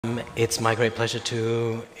It's my great pleasure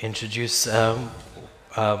to introduce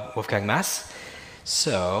Wolfgang Maass.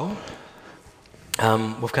 So,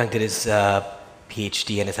 Wolfgang did his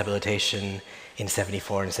PhD and his habilitation in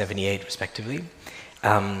 '74 and '78, respectively,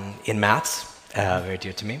 in maths, very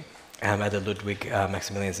dear to me, at the Ludwig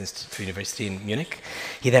Maximilians Institute University in Munich.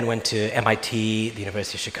 He then went to MIT, the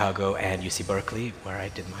University of Chicago, and UC Berkeley, where I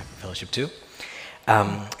did my fellowship too.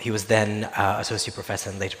 He was then associate professor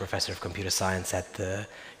and later professor of computer science at the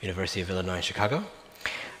University of Illinois in Chicago.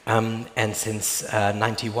 And since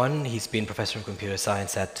 '91, he's been professor of computer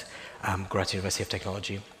science at Graz University of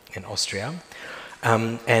Technology in Austria.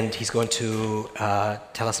 And he's going to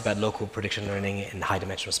tell us about local prediction learning in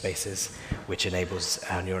high-dimensional spaces, which enables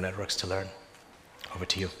neural networks to learn. Over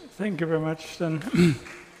to you. Thank you very much, then.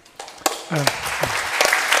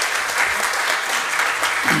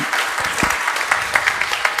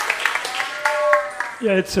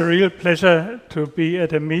 Yeah, it's a real pleasure to be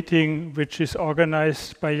at a meeting which is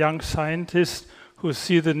organized by young scientists who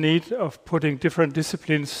see the need of putting different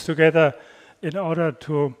disciplines together in order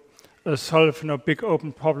to solve big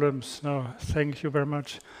open problems. Thank you very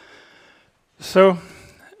much. So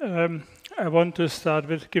I want to start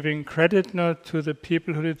with giving credit to the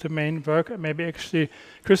people who did the main work. Maybe actually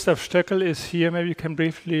Christoph Stöckel is here. Maybe you can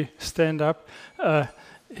briefly stand up.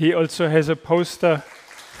 He also has a poster.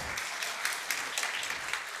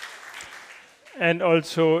 And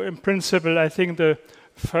also, in principle, I think the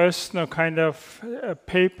first kind of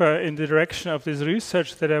paper in the direction of this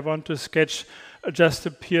research that I want to sketch just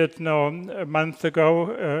appeared now a month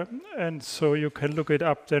ago, and so you can look it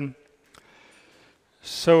up then.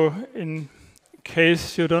 So in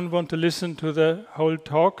case you don't want to listen to the whole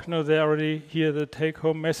talk, they already hear the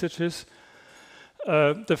take-home messages.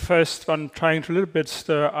 The first one, trying to a little bit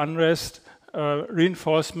stir unrest.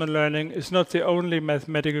 Reinforcement learning is not the only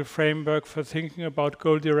mathematical framework for thinking about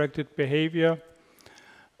goal-directed behavior.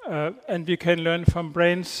 And we can learn from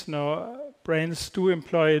brains. Brains do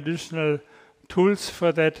employ additional tools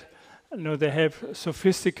for that. They have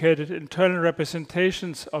sophisticated internal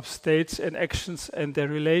representations of states and actions and their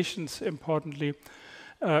relations, importantly.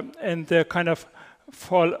 And they kind of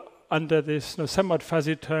fall under this somewhat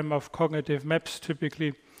fuzzy term of cognitive maps,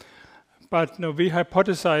 typically. But we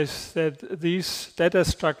hypothesize that these data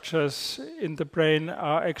structures in the brain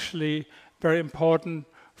are actually very important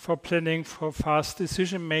for planning, for fast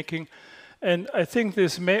decision making. And I think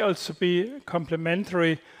this may also be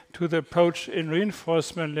complementary to the approach in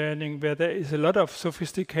reinforcement learning, where there is a lot of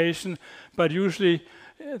sophistication, but usually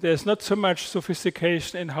there's not so much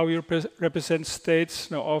sophistication in how you represent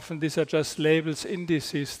states. Often these are just labels,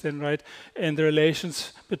 indices then, right? And the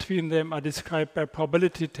relations between them are described by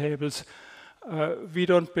probability tables. We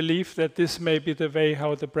don't believe that this may be the way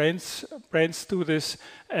how the brains do this,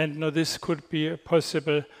 and this could be a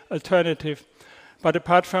possible alternative. But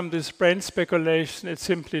apart from this brain speculation, it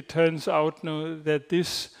simply turns out that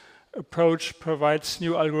this approach provides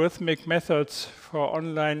new algorithmic methods for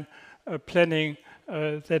online planning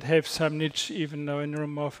that have some niche even now in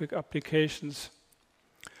neuromorphic applications.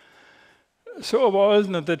 So overall,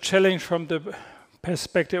 the challenge from the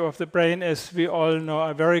perspective of the brain, as we all know,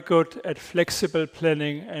 are very good at flexible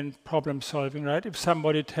planning and problem solving, right? If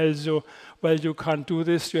somebody tells you, well, you can't do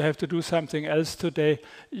this, you have to do something else today,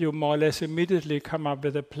 you more or less immediately come up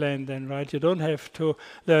with a plan then, right? You don't have to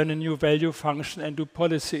learn a new value function and do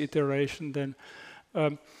policy iteration then.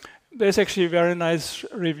 There's actually a very nice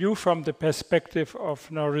review from the perspective of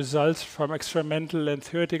results from experimental and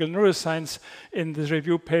theoretical neuroscience in this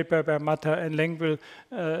review paper by Matta and Lengville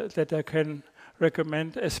that I can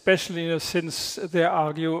recommend, especially since they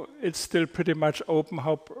argue it's still pretty much open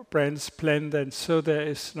how brains plan then, so there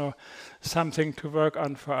is something to work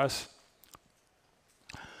on for us.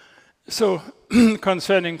 So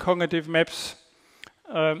concerning cognitive maps,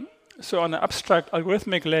 so on an abstract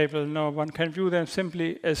algorithmic level, one can view them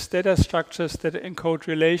simply as data structures that encode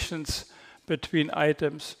relations between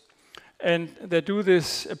items. And they do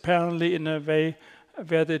this apparently in a way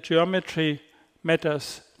where the geometry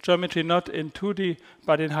matters. Geometry not in 2D,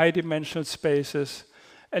 but in high-dimensional spaces.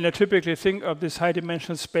 And I typically think of this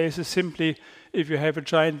high-dimensional spaces simply if you have a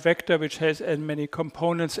giant vector which has as many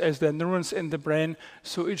components as the neurons in the brain.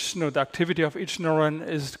 So each, the activity of each neuron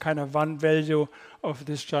is kind of one value of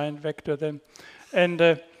this giant vector then.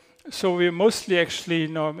 And so we mostly actually,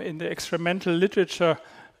 in the experimental literature,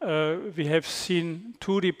 we have seen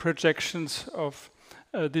 2D projections of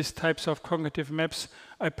these types of cognitive maps.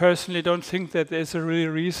 I personally don't think that there's a real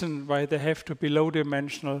reason why they have to be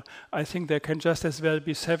low-dimensional. I think they can just as well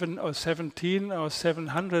be 7 or 17 or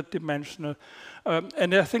 700-dimensional.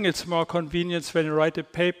 And I think it's more convenient when you write a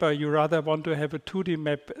paper, you rather want to have a 2D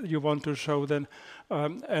map you want to show than.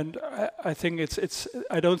 And I think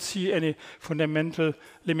I don't see any fundamental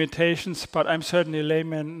limitations, but I'm certainly a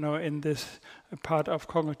layman in this part of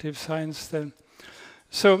cognitive science then.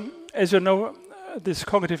 So, as you know, these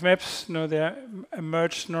cognitive maps, they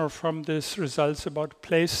emerged from these results about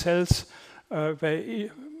place cells, where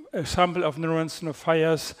a sample of neurons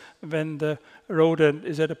fires when the rodent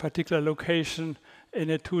is at a particular location in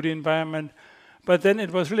a 2D environment. But then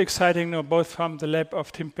it was really exciting, both from the lab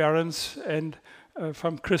of Tim Behrens and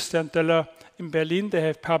from Christian Döller in Berlin. They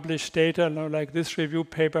have published data, like this review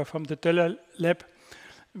paper from the Döller lab,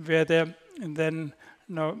 where they then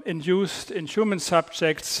induced in human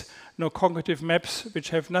subjects cognitive maps which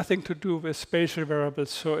have nothing to do with spatial variables.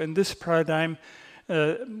 So in this paradigm,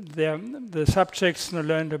 the subjects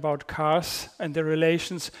learned about cars and their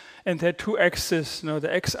relations, and there are two axes.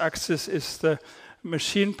 The x-axis is the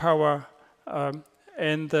machine power,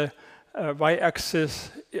 and the y-axis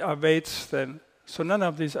are weights then. So none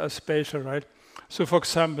of these are spatial, right? So for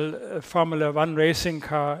example, a Formula 1 racing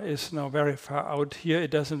car is very far out here.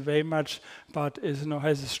 It doesn't weigh much, but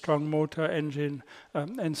has a strong motor engine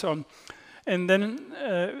and so on. And then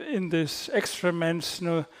in these experiments,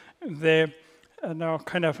 they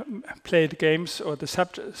kind of played games, or the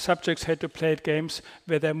subjects had to play games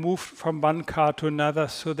where they moved from one car to another,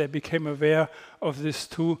 so they became aware of these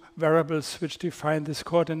two variables which define these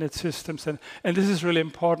coordinate systems. And this is really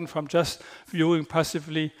important from just viewing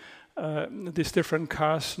passively these different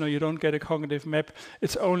cars. You don't get a cognitive map.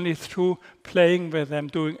 It's only through playing with them,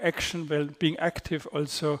 doing action, being active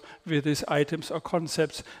also with these items or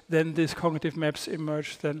concepts, then these cognitive maps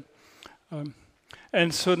emerge then.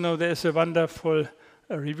 And so now there's a wonderful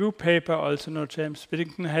review paper also. James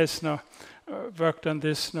Whittington has worked on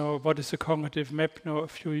this. What is a cognitive map? A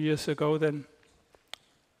few years ago then.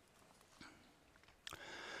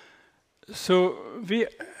 So we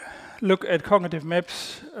look at cognitive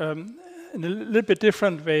maps in a little bit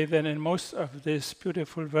different way than in most of this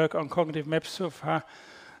beautiful work on cognitive maps so far.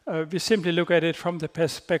 We simply look at it from the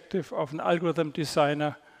perspective of an algorithm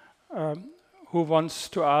designer who wants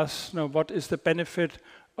to ask, what is the benefit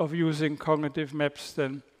of using cognitive maps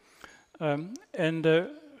then?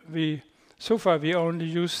 So far we only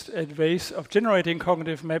used ways of generating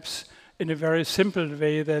cognitive maps in a very simple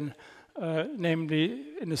way then, namely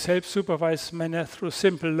in a self-supervised manner through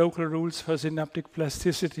simple local rules for synaptic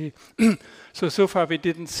plasticity. So far we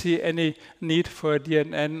didn't see any need for a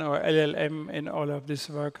DNN or LLM in all of this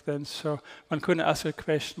work then. So one couldn't ask a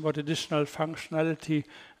question what additional functionality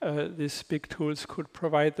these big tools could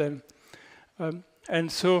provide then.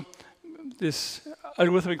 And so this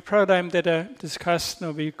algorithmic paradigm that I discussed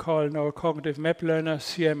we call cognitive map learner,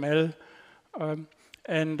 CML,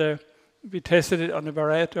 and we tested it on a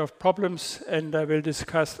variety of problems, and I will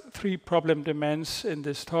discuss 3 problem domains in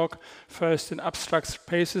this talk. First, in abstract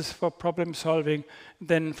spaces for problem solving,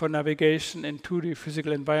 then for navigation in 2D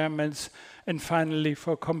physical environments, and finally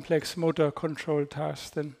for complex motor control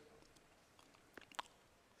tasks. Then.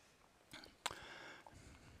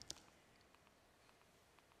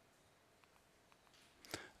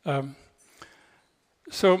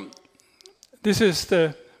 So this is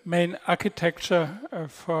the main architecture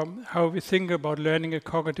for how we think about learning a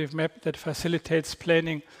cognitive map that facilitates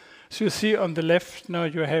planning. So you see on the left now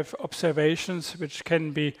you have observations which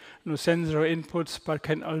can be sensory inputs, but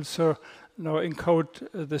can also encode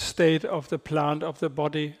the state of the plant, of the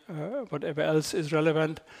body, whatever else is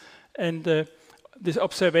relevant. And these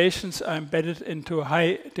observations are embedded into a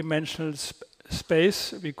high-dimensional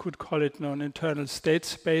space. We could call it an internal state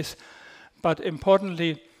space. But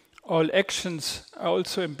importantly, all actions are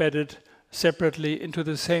also embedded separately into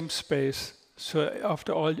the same space. So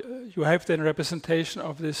after all, you have then representation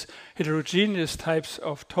of these heterogeneous types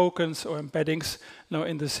of tokens or embeddings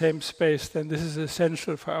in the same space. Then this is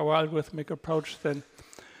essential for our algorithmic approach then.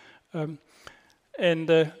 Then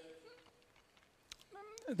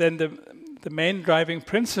the main driving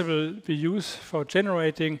principle we use for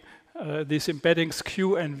generating these embeddings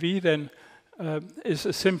Q and V then is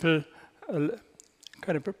a simple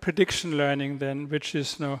kind of prediction learning then, which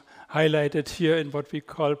is now highlighted here in what we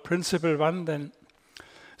call principle 1 then.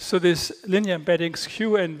 So these linear embeddings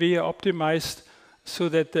Q and V are optimized so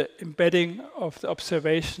that the embedding of the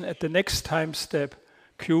observation at the next time step,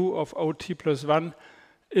 Q of OT plus 1,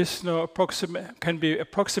 is can be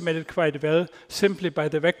approximated quite well simply by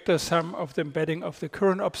the vector sum of the embedding of the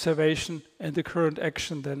current observation and the current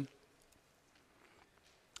action then.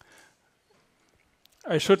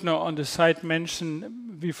 I should now on the side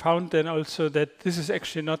mention, we found then also that this is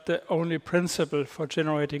actually not the only principle for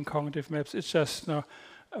generating cognitive maps. It's just a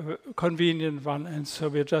convenient one. And so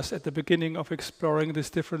we're just at the beginning of exploring this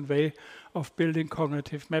different way of building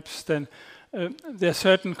cognitive maps. Then there are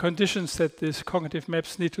certain conditions that these cognitive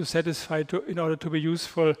maps need to satisfy in order to be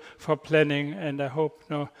useful for planning. And I hope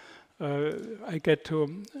I get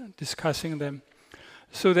to discussing them.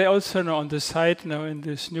 So they also on the side in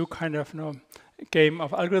this new kind of game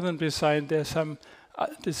of algorithm design, there are some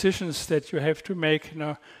decisions that you have to make.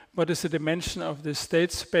 What is the dimension of the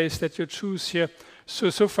state space that you choose here?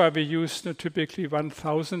 So far we use typically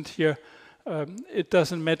 1000 here. It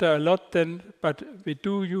doesn't matter a lot then, but we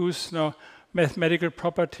do use mathematical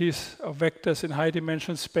properties of vectors in high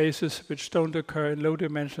dimension spaces which don't occur in low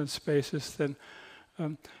dimension spaces then.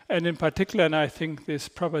 And in particular, and I think this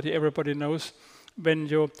property everybody knows, when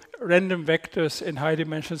your random vectors in high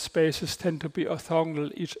dimension spaces tend to be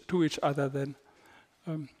orthogonal to each other then.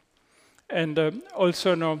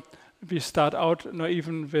 Also we start out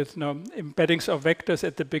even with embeddings of vectors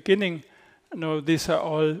at the beginning. These are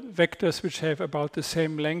all vectors which have about the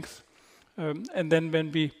same length. And then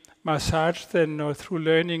when we massage then through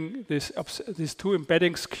learning these two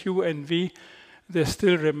embeddings Q and V, they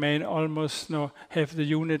still remain almost have the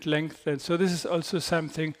unit length. And so this is also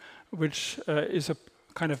something which is a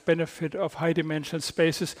kind of benefit of high dimension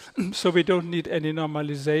spaces. So we don't need any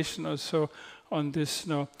normalization also on this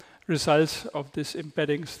results of these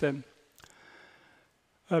embeddings then.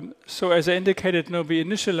 So as I indicated, we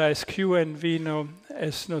initialize Q and V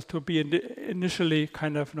as to be initially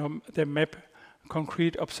kind of they map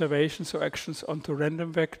concrete observations or actions onto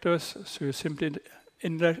random vectors. So you simply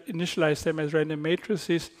initialize them as random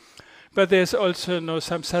matrices. But there's also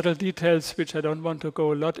some subtle details which I don't want to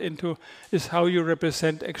go a lot into, is how you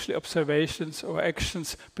represent actually observations or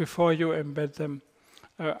actions before you embed them.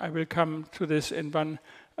 I will come to this in one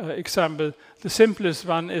example. The simplest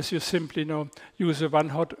one is you simply use a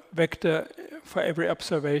one-hot vector for every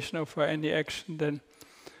observation or for any action then.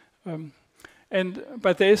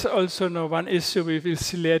 But there is also one issue we will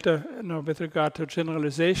see later with regard to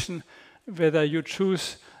generalization, whether you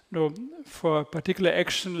choose for a particular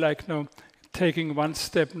action, like taking one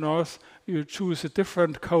step north, you choose a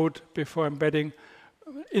different code before embedding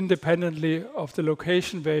independently of the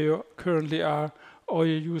location where you currently are, or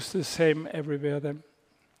you use the same everywhere then.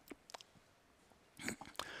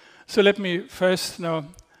 So let me first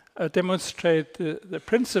demonstrate the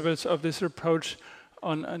principles of this approach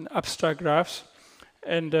on an abstract graphs.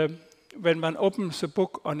 And when one opens a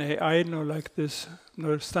book on AI, like this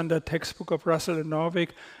standard textbook of Russell and Norvig,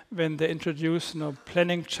 when they introduce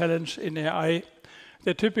planning challenge in AI,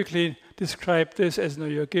 they typically describe this as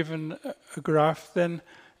you're given a graph then,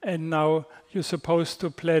 and now you're supposed to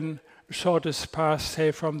plan shortest path,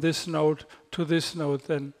 say from this node to this node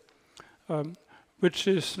then, which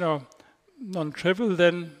is non-trivial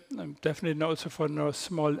then, definitely also for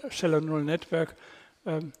small shallow neural network.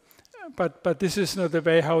 But this is the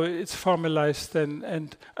way how it's formalized then,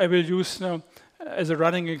 and I will use as a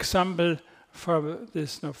running example for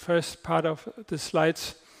this first part of the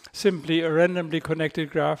slides, simply a randomly connected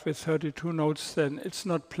graph with 32 nodes. Then it's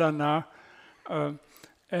not planar,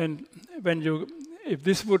 and if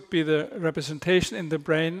this would be the representation in the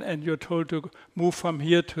brain, and you're told to move from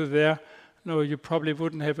here to there, you probably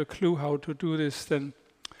wouldn't have a clue how to do this then.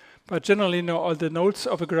 But generally, all the nodes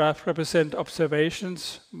of a graph represent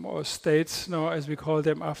observations or states, as we call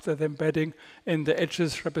them after the embedding, and the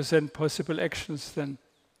edges represent possible actions then.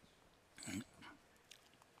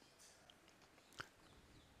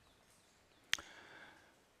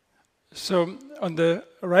 So on the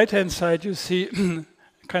right-hand side, you see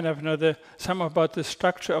kind of some about the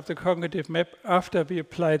structure of the cognitive map after we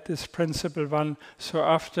applied this principle one. So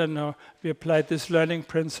after we applied these learning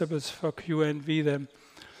principles for Q and V then.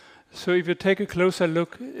 So if you take a closer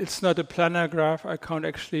look, it's not a planar graph. I count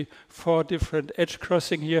actually 4 different edge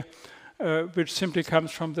crossing here, which simply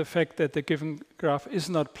comes from the fact that the given graph is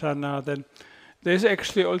not planar. Then there's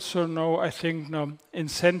actually also no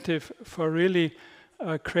incentive for really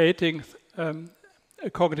creating a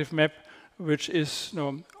cognitive map which is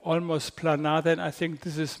almost planar. Then I think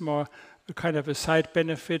this is more a kind of a side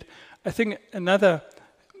benefit. I think another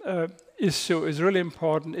issue is really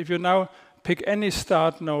important. If you now pick any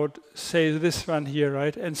start node, say this one here,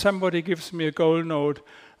 right? And somebody gives me a goal node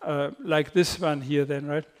like this one here then,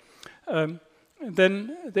 right?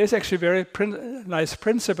 Then there's actually a very nice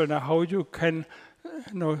principle now how you can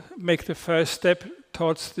make the first step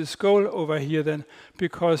towards this goal over here then,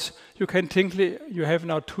 because you can think you have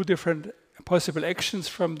now two different possible actions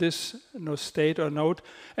from this state or node,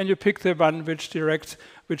 and you pick the one which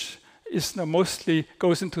is now mostly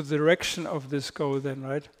goes into the direction of this goal then,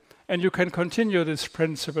 right? And you can continue this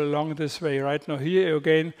principle along this way, right? Now here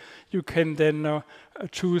again, you can then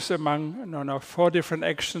choose among now 4 different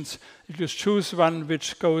actions. You just choose one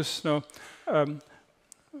which goes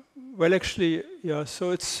well, actually, yeah.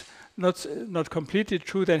 So it's not completely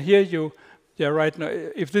true. Then here right now,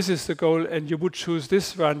 if this is the goal and you would choose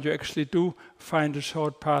this one, you actually do find a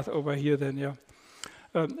short path over here. Then, yeah.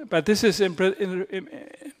 But this is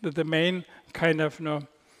the main kind of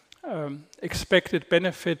expected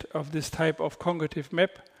benefit of this type of cognitive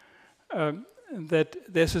map, that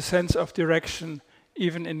there's a sense of direction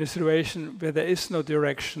even in a situation where there is no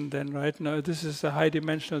direction then, right? Now this is a high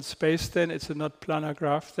dimensional space then, it's a not planar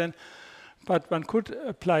graph then, but one could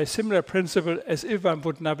apply similar principle as if one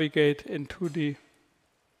would navigate in 2D.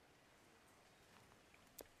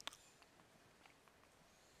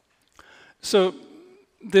 So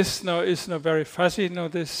this now is now very fuzzy, now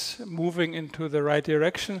this moving into the right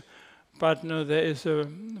direction, but now there is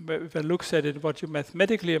if one looks at it, what you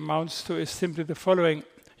mathematically amounts to is simply the following.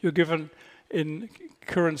 You're given in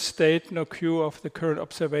current state, Q of the current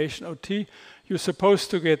observation OT, you're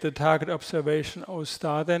supposed to get the target observation O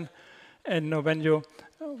star then, and when you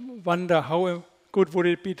wonder how good would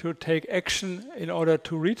it be to take action in order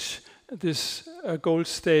to reach this goal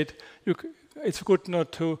state, it's good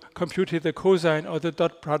not to compute the cosine or the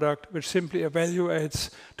dot product, which simply evaluates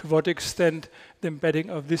to what extent the embedding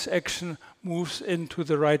of this action moves into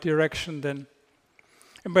the right direction then.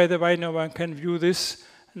 And by the way, now one can view this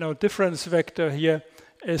difference vector here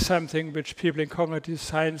as something which people in cognitive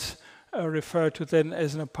science refer to then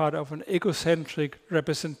as a part of an egocentric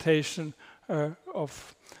representation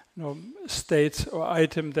of states or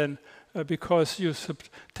item then, because you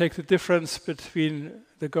take the difference between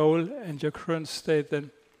the goal and your current state then.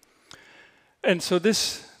 And so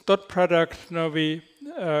this dot product now we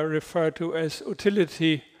refer to as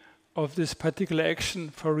utility of this particular action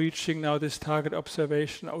for reaching now this target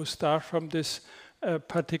observation O star from this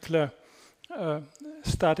particular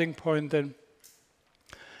starting point then.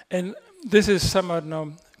 And this is somewhat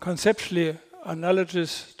now conceptually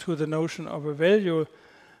analogous to the notion of a value,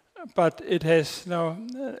 but it has now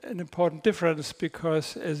an important difference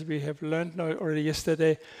because, as we have learned now already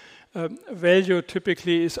yesterday, value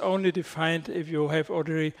typically is only defined if you have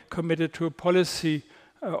already committed to a policy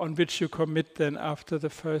on which you commit then after the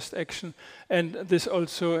first action. And this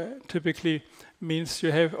also typically means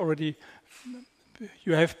you have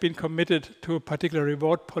been committed to a particular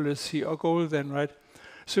reward policy or goal then, right?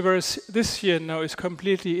 So whereas this here now is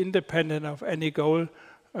completely independent of any goal,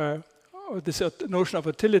 or this notion of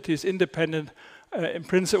utility is independent. In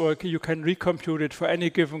principle, you can recompute it for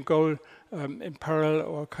any given goal in parallel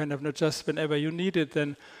or kind of not just whenever you need it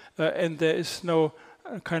then, and there is no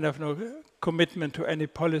commitment to any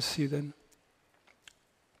policy then.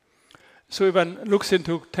 So if one looks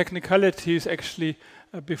into technicalities, actually,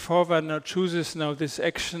 before one chooses now this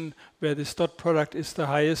action where this dot product is the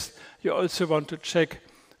highest, you also want to check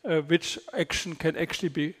which action can actually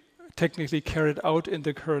be technically carried out in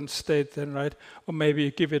the current state then, right? Or maybe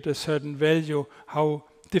give it a certain value, how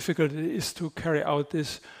difficult it is to carry out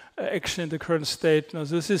this action in the current state. Now,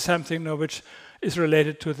 this is something now which is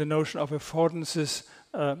related to the notion of affordances,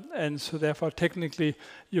 and so therefore technically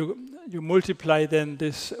you multiply then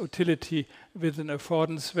this utility with an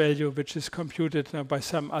affordance value which is computed by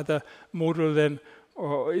some other module then,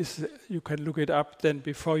 or you can look it up then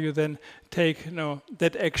before you then take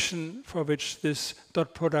that action for which this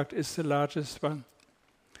dot product is the largest one.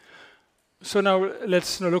 So now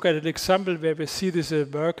let's look at an example where we see this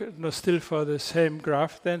work still for the same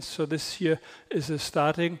graph then. So this here is a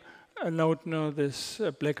starting node, this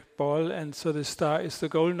black ball, and so the star is the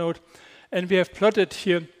goal node. And we have plotted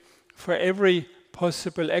here for every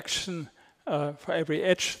possible action, for every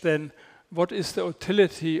edge then, what is the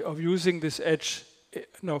utility of using this edge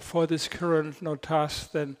for this current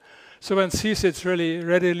task then. So one sees it's really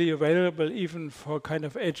readily available even for kind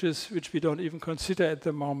of edges which we don't even consider at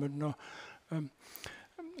the moment.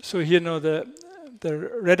 So here the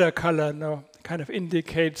redder color kind of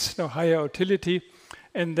indicates higher utility,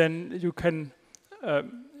 and then you can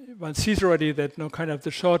one sees already that kind of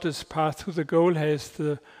the shortest path to the goal has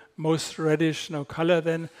the most reddish color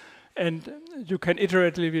then. And you can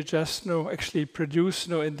iteratively just actually produce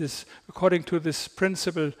in this, according to this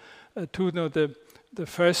principle, to the the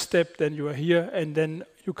first step, then you are here, and then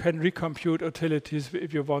you can recompute utilities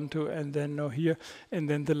if you want to, and then here, and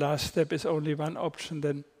then the last step is only one option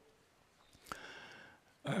then.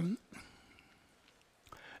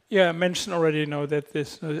 Yeah, I mentioned already that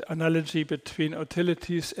there's an analogy between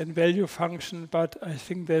utilities and value function, but I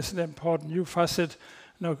think there's an important new facet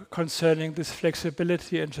concerning this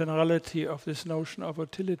flexibility and generality of this notion of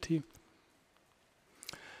utility.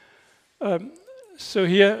 So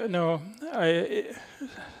here, I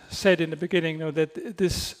said in the beginning that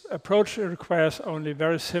this approach requires only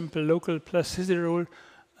very simple local plasticity rule,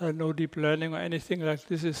 no deep learning or anything like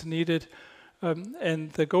this is needed.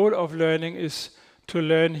 And the goal of learning is to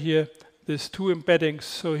learn here these two embeddings.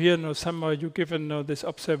 So here, somehow you're given these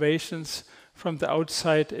observations from the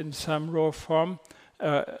outside in some raw form.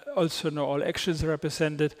 Also, all actions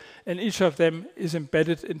represented, and each of them is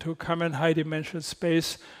embedded into a common high-dimensional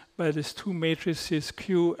space by these two matrices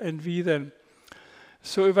Q and V. Then,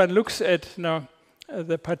 so if one looks at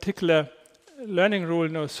the particular learning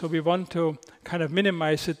rule, so we want to kind of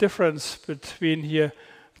minimize the difference between here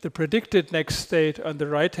the predicted next state on the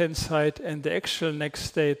right-hand side and the actual next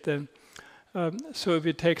state. Then, so if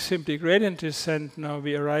we take simply gradient descent,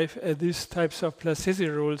 we arrive at these types of plasticity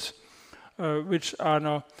rules, which are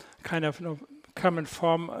now kind of common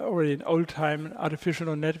form already in old time artificial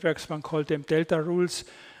neural networks. One called them delta rules.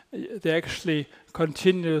 They're actually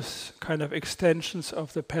continuous kind of extensions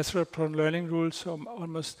of the Pascal learning rules, so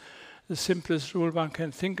almost the simplest rule one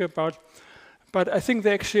can think about. But I think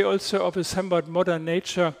they're actually also of a somewhat modern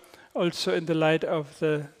nature, also in the light of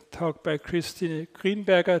the talk by Christine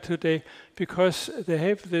Greenberger today, because they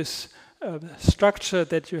have this structure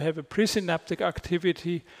that you have a presynaptic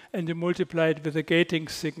activity and you multiply it with a gating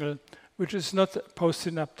signal, which is not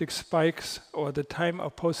postsynaptic spikes or the time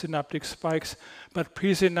of postsynaptic spikes, but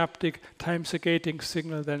presynaptic times a gating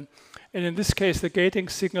signal then. And in this case, the gating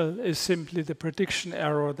signal is simply the prediction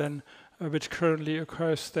error then, which currently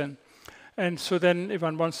occurs then. And so then if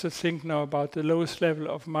one wants to think now about the lowest level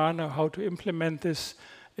of mana, how to implement this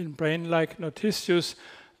in brain-like tissues,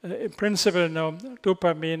 in principle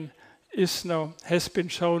dopamine has been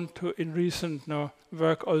shown to, in recent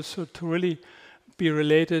work also, to really be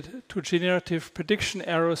related to generative prediction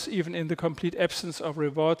errors, even in the complete absence of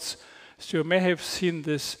rewards. So you may have seen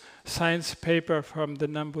this science paper from the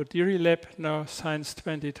Nambudiri lab, Science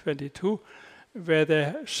 2022, where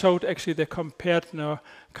they showed actually they compared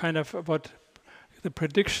kind of what the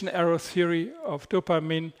prediction error theory of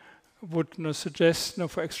dopamine would suggest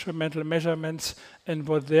for experimental measurements and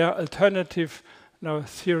what their alternative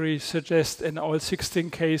theory suggests in all 16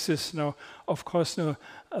 cases. Of course, the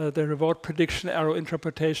reward prediction error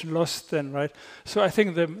interpretation lost then, right? So I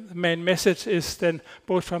think the main message is then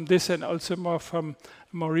both from this and also from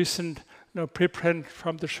more recent preprint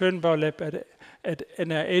from the Schönbau lab at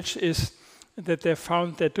NIH is that they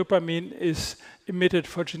found that dopamine is emitted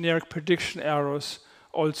for generic prediction errors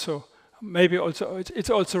also. Maybe also it's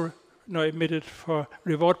also emitted for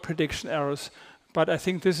reward prediction errors. But I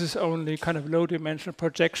think this is only kind of low-dimensional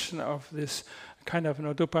projection of this kind of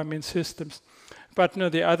dopamine systems. But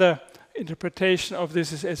the other interpretation of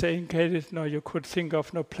this is, as I indicated, you could think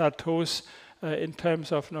of plateaus in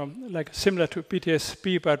terms of like similar to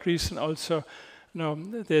PTSP, but recent also.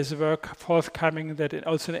 There's work forthcoming that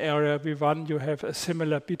also in area V1 you have a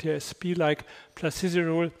similar BTSP-like plasticity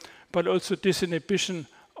rule, but also disinhibition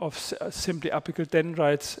of simply apical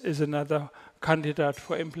dendrites is another candidate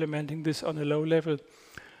for implementing this on a low level.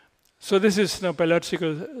 So this is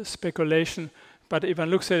biological speculation, but if one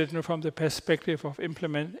looks at it from the perspective of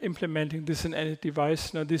implementing this in any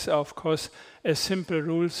device, these are of course as simple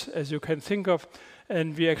rules as you can think of.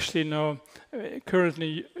 And we actually know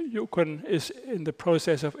currently Yukon is in the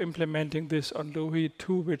process of implementing this on Lohi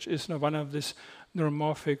 2, which is one of these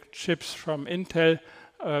neuromorphic chips from Intel.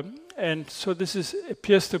 And so this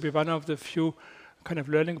appears to be one of the few kind of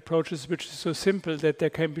learning approaches which is so simple that they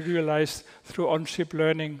can be realized through on-chip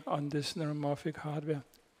learning on this neuromorphic hardware.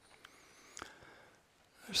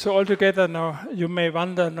 So altogether you may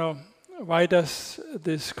wonder why does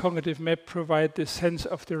this cognitive map provide this sense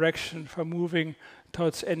of direction for moving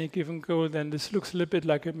towards any given goal? Then this looks a little bit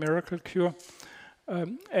like a miracle cure.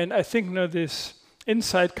 And I think this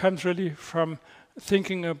insight comes really from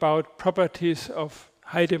thinking about properties of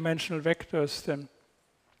high-dimensional vectors then.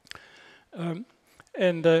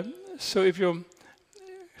 So if you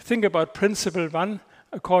think about principle 1,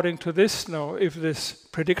 according to this if this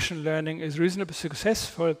prediction learning is reasonably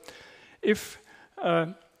successful, if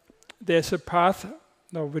there's a path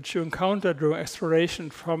which you encounter during exploration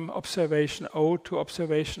from observation O to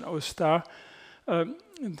observation O star,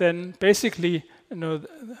 then basically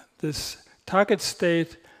this target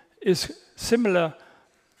state is similar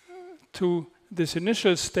to this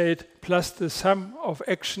initial state plus the sum of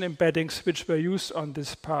action embeddings which were used on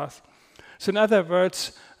this path. So in other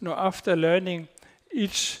words, after learning,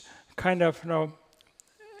 each kind of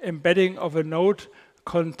embedding of a node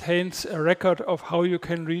contains a record of how you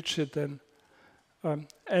can reach it then.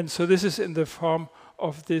 And so this is in the form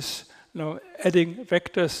of this adding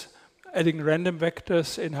vectors, adding random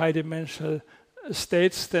vectors in high-dimensional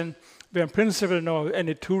states, then where in principle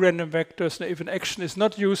any two random vectors, if an action is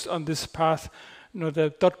not used on this path,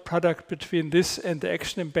 the dot product between this and the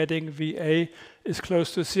action embedding VA is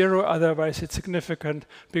close to zero, otherwise it's significant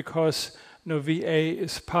because VA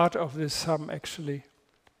is part of this sum actually.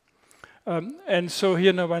 And so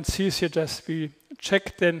here one sees here just we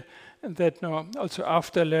check then that also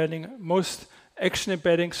after learning most action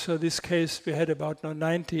embeddings, so this case we had about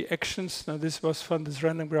 90 actions. Now this was from this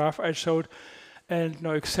random graph I showed, and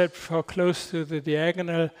except for close to the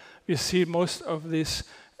diagonal, we see most of these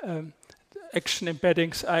action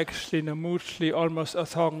embeddings are actually mutually almost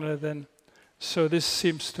orthogonal then. So this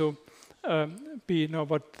seems to be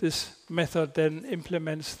what this method then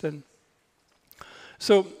implements then.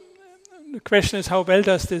 So the question is, how well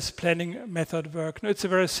does this planning method work? It's a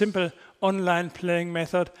very simple online planning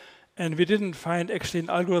method, and we didn't find actually in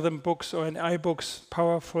algorithm books or in iBooks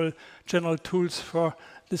powerful general tools for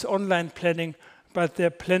this online planning, but there are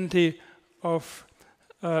plenty of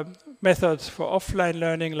methods for offline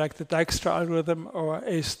learning, like the Dijkstra algorithm or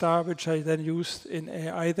A*, which I then used in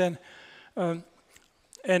AI then.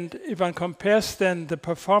 And if one compares then the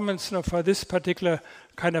performance for this particular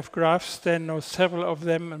kind of graphs, then several of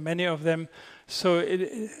them and many of them. So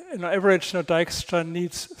average Dijkstra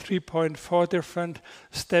needs 3.4 different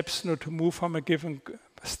steps to move from a given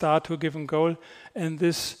start to a given goal, and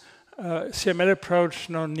this CML approach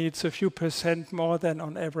needs a few percent more than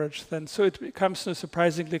on average then. So it becomes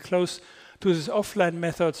surprisingly close to these offline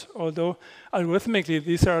methods, although algorithmically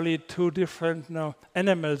these are only two different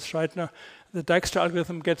animals right now. The Dijkstra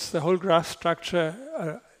algorithm gets the whole graph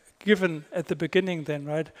structure given at the beginning then,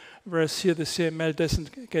 right? Whereas here the CML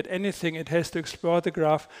doesn't get anything. It has to explore the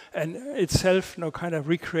graph and itself kind of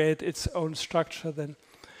recreate its own structure then.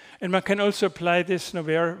 And one can also apply this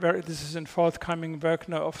where this is in forthcoming work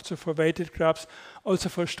also for weighted graphs, also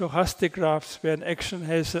for stochastic graphs where an action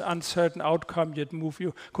has an uncertain outcome, yet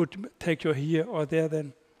you could take you here or there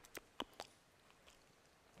then.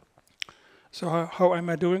 So how am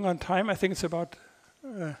I doing on time? I think it's about... You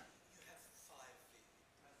have 5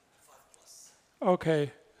 plus.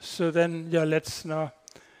 Okay, so then, let's now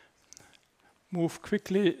move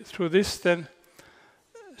quickly through this then.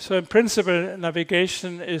 So in principle,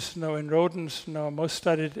 navigation is in rodents most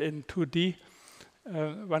studied in 2D.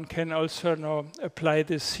 One can also apply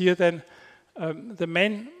this here then. The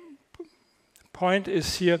main point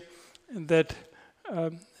is here that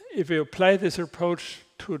if you apply this approach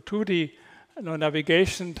to 2D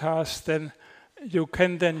navigation tasks, then you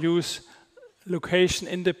can then use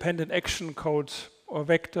location-independent action codes or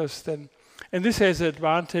vectors then. And this has the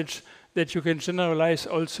advantage that you can generalize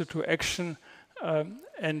also to action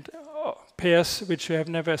and pairs which you have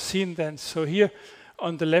never seen then. So here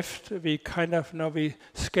on the left, we kind of we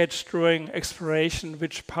sketch drawing exploration,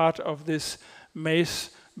 which part of this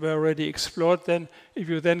maze were already explored then. If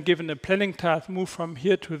you then given a planning task, move from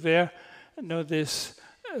here to there, this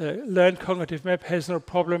learned cognitive map has no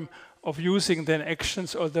problem of using then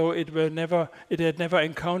actions, although it had never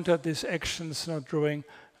encountered these actions during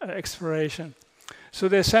exploration. So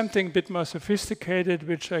there's something a bit more sophisticated,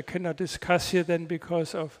 which I cannot discuss here then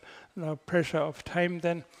because of pressure of time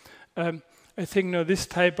then. I think this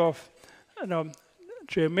type of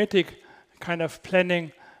geometric kind of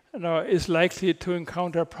planning is likely to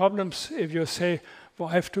encounter problems if you say, well,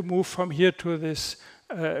 I have to move from here to this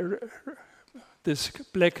this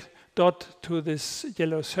black dot to this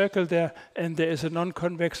yellow circle there, and there is a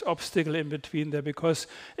non-convex obstacle in between there, because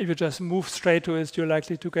if you just move straight to it, you're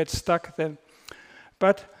likely to get stuck then.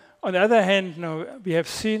 But on the other hand, we have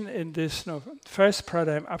seen in this first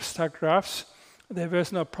paradigm, abstract graphs, there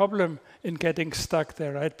was no problem in getting stuck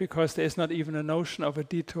there, right? Because there is not even a notion of a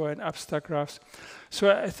detour in abstract graphs. So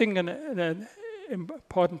I think an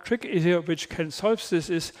important trick here which can solve this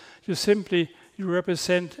is you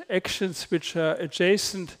represent actions which are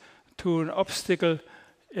adjacent to an obstacle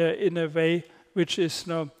in a way which is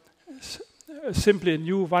simply a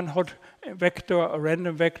new one-hot vector or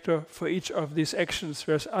random vector for each of these actions,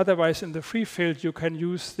 whereas otherwise in the free field you can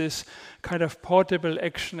use this kind of portable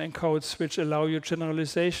action encodes which allow you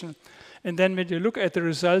generalization. And then when you look at the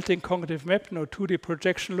resulting cognitive map, 2D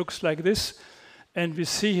projection looks like this. And we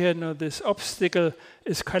see here now this obstacle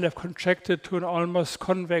is kind of contracted to an almost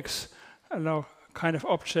convex kind of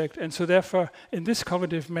object. And so therefore, in this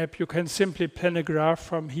cognitive map, you can simply plan a graph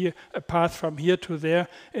from here, a path from here to there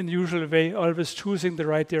in the usual way, always choosing the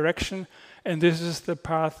right direction. And this is the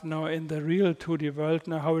path now in the real 2D world,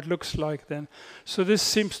 now how it looks like then. So this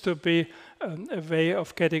seems to be a way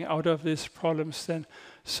of getting out of these problems then.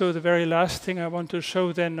 So the very last thing I want to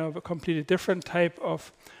show then of a completely different type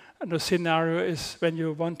of scenario is when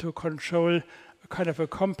you want to control kind of a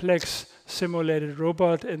complex simulated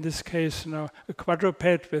robot, in this case a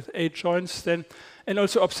quadruped with 8 joints then. And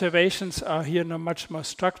also observations are here now much more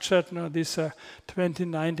structured. Now these are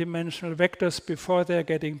 29-dimensional vectors before they're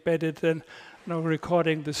getting embedded, then now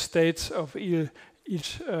recording the states of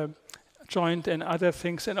each joint and other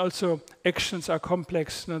things. And also actions are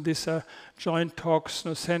complex. Now these are joint talks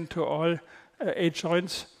sent to all 8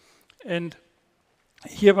 joints. And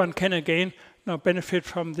here one can again now benefit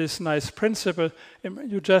from this nice principle.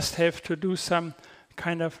 You just have to do some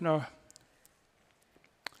kind of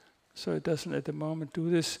so it doesn't at the moment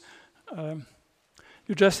do this.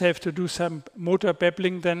 You just have to do some motor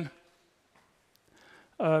babbling then.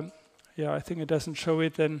 Yeah, I think it doesn't show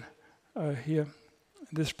it then here,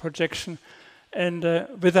 this projection. And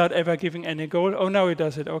without ever giving any goal. Oh, now it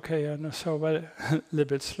does it. Okay, yeah, no, so well, a little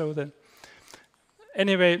bit slow then.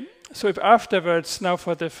 Anyway, so if afterwards, now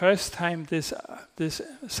for the first time, this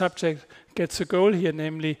subject gets a goal here,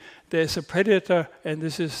 namely there's a predator and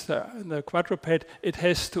this is the quadruped, it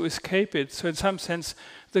has to escape it. So in some sense,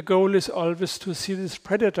 the goal is always to see this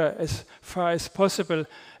predator as far as possible.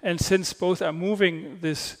 And since both are moving,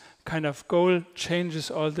 this kind of goal changes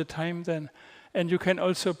all the time then. And you can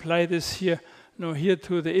also apply this here, here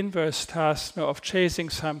to the inverse task of chasing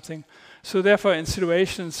something. So therefore, in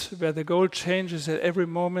situations where the goal changes at every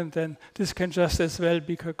moment, then this can just as well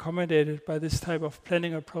be accommodated by this type of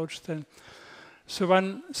planning approach then. So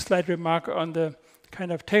one slight remark on the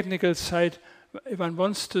kind of technical side, if one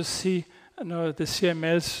wants to see the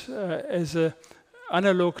CMLs as a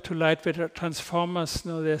analog to lightweight transformers,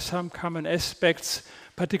 there are some common aspects,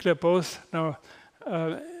 particularly both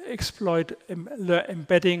exploit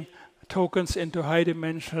embedding tokens into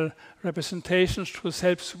high-dimensional representations through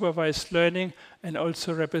self-supervised learning and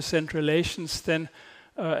also represent relations then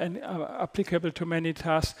and are applicable to many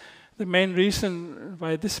tasks. The main reason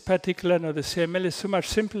why this particular, the CML is so much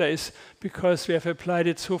simpler is because we have applied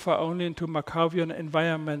it so far only into Markovian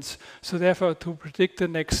environments. So therefore, to predict the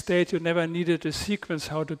next state, you never needed a sequence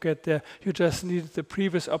how to get there. You just needed the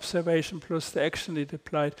previous observation plus the action it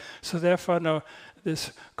applied. So therefore, now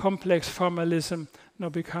this complex formalism now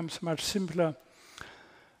becomes much simpler.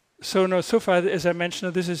 So now, so far, as I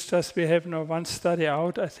mentioned, this is just, we have now one study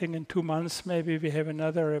out. I think in 2 months, maybe we have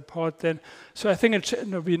another report then. So I think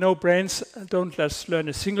we know brains don't just learn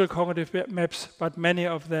a single cognitive maps, but many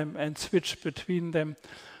of them and switch between them.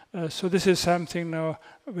 So this is something now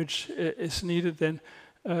which is needed then.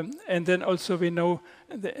 And then also we know,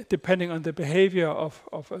 depending on the behavior of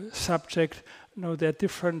a subject, there are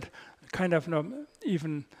different kind of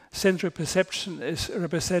even sensory perception is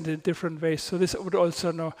represented in different ways. So this would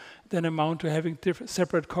also then amount to having different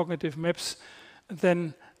separate cognitive maps.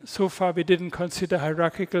 Then so far we didn't consider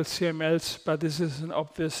hierarchical CMLs, but this is an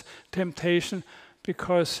obvious temptation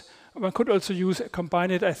because one could also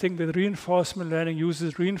combine it, I think, with reinforcement learning,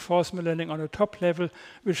 uses reinforcement learning on a top level,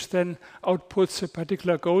 which then outputs a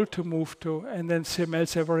particular goal to move to. And then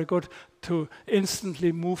CMLs are very good to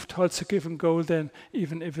instantly move towards a given goal then,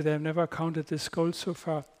 even if they have never counted this goal so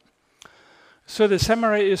far. So the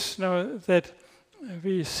summary is now that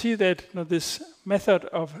we see that this method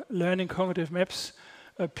of learning cognitive maps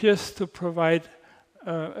appears to provide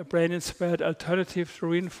a brain-inspired alternative to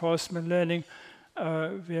reinforcement learning.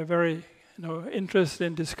 We are very interested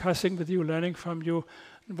in discussing with you, learning from you,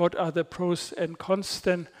 what are the pros and cons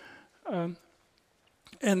then.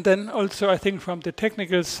 And then also, I think from the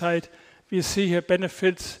technical side, we see here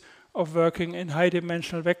benefits of working in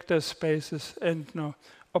high-dimensional vector spaces. And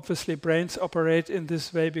obviously, brains operate in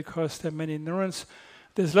this way because there are many neurons.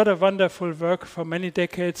 There's a lot of wonderful work for many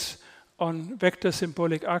decades on vector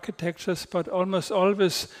symbolic architectures, but almost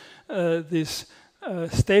always these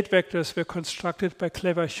state vectors were constructed by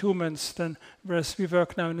clever humans, then, whereas we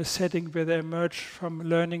work now in a setting where they emerge from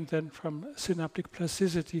learning, then from synaptic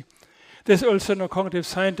plasticity. There's also cognitive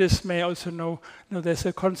scientists may also know there's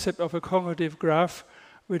a concept of a cognitive graph,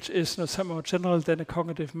 which is somewhat more general than a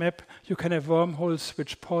cognitive map. You can have wormholes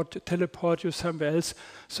which teleport you somewhere else.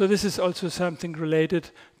 So this is also something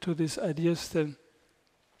related to these ideas then.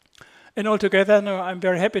 And altogether, no, I'm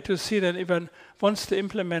very happy to see that even once to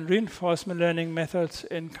implement reinforcement learning methods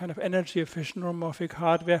in kind of energy efficient neuromorphic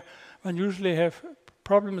hardware, one usually have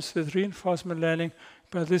problems with reinforcement learning,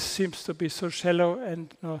 but this seems to be so shallow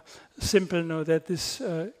and simple that this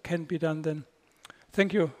can be done then.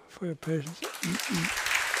 Thank you for your patience.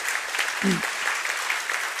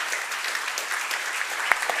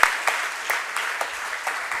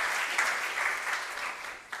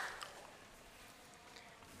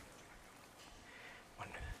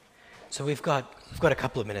 So we've got a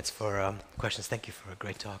couple of minutes for questions. Thank you for a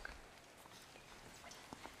great talk.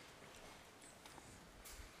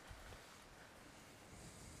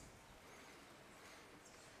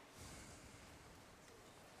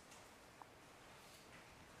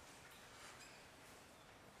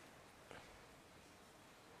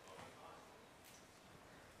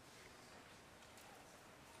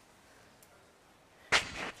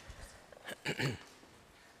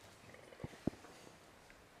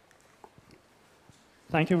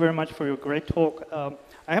 Thank you very much for your great talk.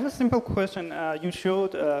 I have a simple question. You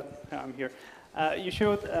showed, I'm here. You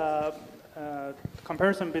showed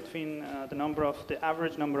comparison between the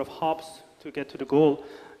average number of hops to get to the goal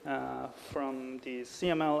from the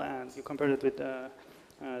CML, and you compared it with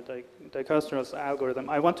Dijkstra's algorithm.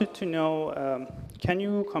 I wanted to know, can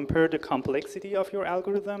you compare the complexity of your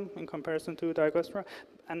algorithm in comparison to Dijkstra?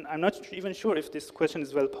 And I'm not even sure if this question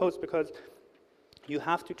is well posed, because you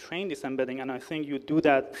have to train this embedding, and I think you do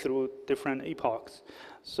that through different epochs.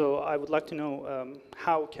 So I would like to know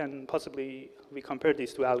how can possibly we compare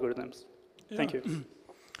these two algorithms? Yeah. Thank you.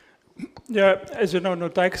 Yeah, as you know,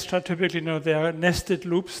 Dijkstra typically, they are nested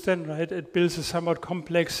loops then, right? It builds a somewhat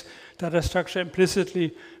complex data structure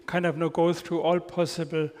implicitly, kind of goes through all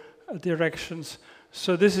possible directions.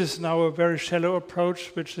 So this is now a very shallow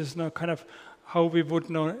approach, which is now kind of how we would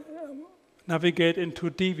navigate into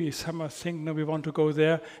DV. Some think we want to go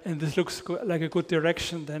there, and this looks like a good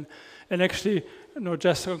direction then. And actually,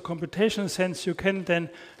 just in computation sense, you can then,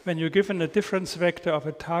 when you're given a difference vector of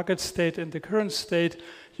a target state and the current state,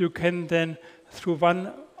 you can then, through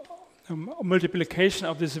one multiplication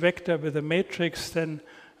of this vector with a matrix, then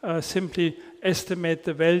simply estimate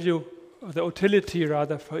the value, or the utility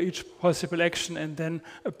rather, for each possible action, and then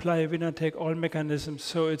apply a winner-take-all mechanism.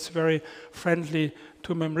 So it's very friendly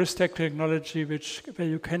to memristic technology, where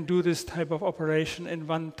you can do this type of operation in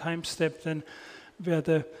one time step, then where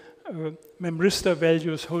the memristor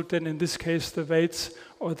values hold then, in this case, the weights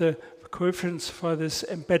or the coefficients for this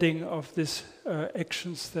embedding of these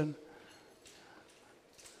actions then.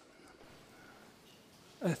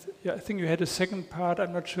 I think you had a second part.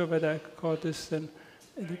 I'm not sure whether I caught this then.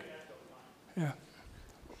 Yeah.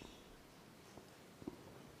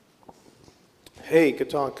 Hey, good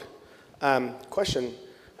talk. Question.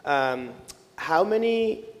 How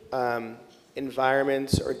many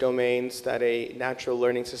environments or domains that a natural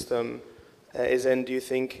learning system is in do you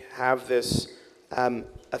think have this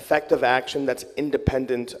effective action that's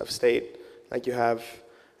independent of state, like you have?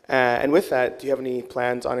 And with that, do you have any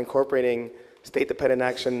plans on incorporating state-dependent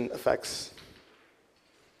action effects?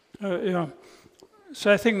 Yeah.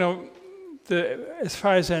 So I think as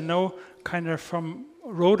far as I know, kind of from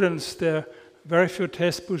rodents, there are very few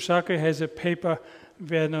tests. Bouchard has a paper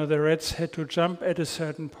where the rats had to jump at a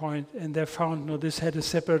certain point, and they found this had a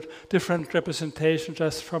separate, different representation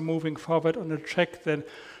just from moving forward on a track then.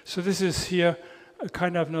 So this is here a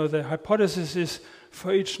kind of the hypothesis is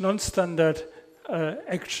for each non-standard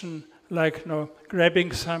action, like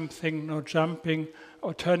grabbing something, jumping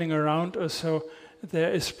or turning around or so,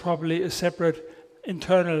 there is probably a separate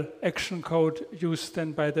internal action code used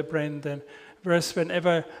then by the brain then. Whereas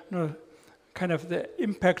whenever kind of the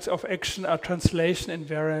impacts of action are translation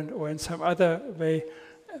invariant or in some other way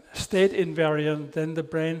state invariant, then the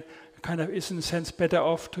brain kind of is in a sense better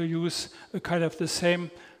off to use a kind of the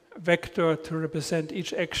same vector to represent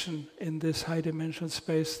each action in this high dimensional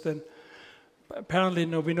space. Then apparently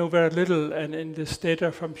we know very little, and in this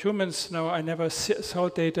data from humans now I never saw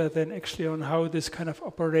data then actually on how this kind of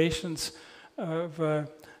operations were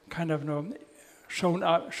kind of shown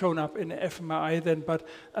up in fMRI then, but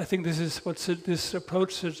I think this is what this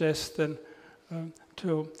approach suggests then,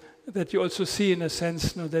 that you also see in a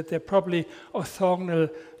sense that they're probably orthogonal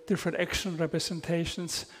different action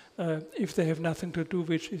representations if they have nothing to do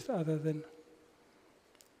with each other then.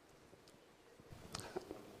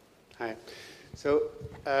 Hi. So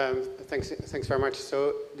thanks very much.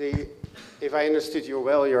 So if I understood you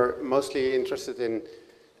well, you're mostly interested in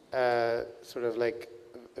sort of like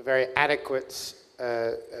very adequate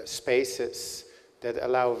spaces that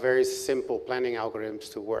allow very simple planning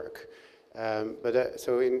algorithms to work.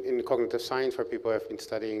 So in cognitive science, where people have been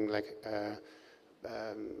studying like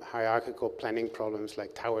hierarchical planning problems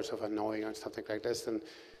like towers of Hanoi or something like this, then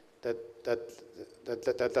that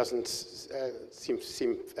doesn't seem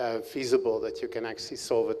feasible that you can actually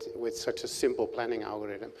solve it with such a simple planning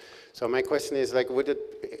algorithm. So my question is, like,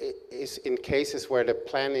 is in cases where the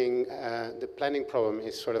planning problem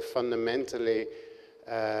is sort of fundamentally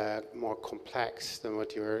more complex than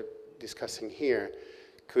what you're discussing here,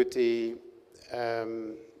 could the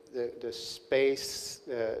space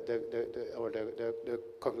or the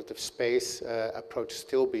cognitive space approach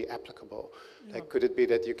still be applicable? Yeah. Like, could it be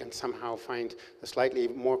that you can somehow find a slightly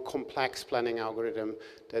more complex planning algorithm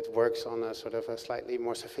that works on a sort of a slightly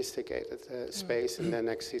more sophisticated space, and then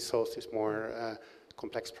actually solves these more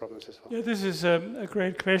complex problems as well? Yeah, this is a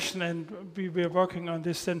great question, and we're working on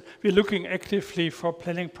this, and we're looking actively for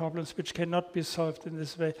planning problems which cannot be solved in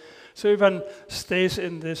this way. So if one stays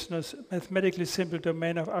in this mathematically simple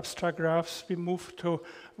domain of abstract graphs, we move to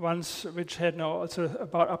ones which had now also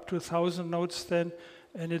about up to 1,000 nodes then,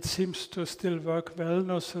 and it seems to still work well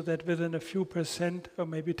now, so that within a few percent or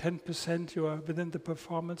maybe 10% you are within the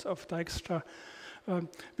performance of Dijkstra.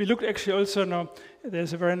 We looked actually also now,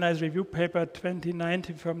 there's a very nice review paper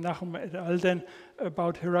 2019 from Nachum et al. Then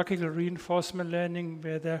about hierarchical reinforcement learning,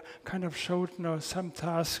 where they kind of showed now some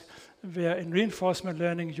tasks where in reinforcement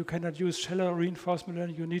learning you cannot use shallow reinforcement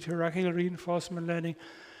learning, you need hierarchical reinforcement learning.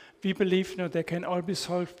 We believe they can all be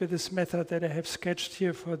solved with this method that I have sketched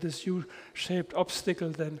here for this U-shaped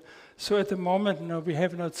obstacle then. So at the moment, we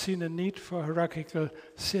have not seen a need for hierarchical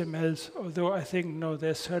CMLs, although I think,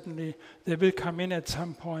 they will come in at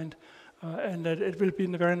some point, and that it will be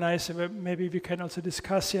very nice. Maybe we can also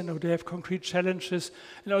discuss here, they have concrete challenges,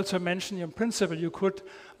 and also mention in principle, you could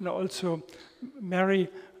also marry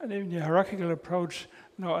in your hierarchical approach,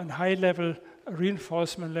 a high-level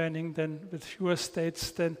reinforcement learning then with fewer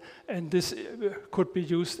states then, and this could be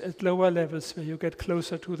used at lower levels where you get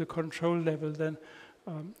closer to the control level then.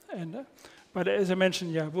 But as I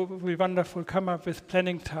mentioned, it would be wonderful come up with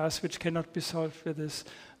planning tasks which cannot be solved with this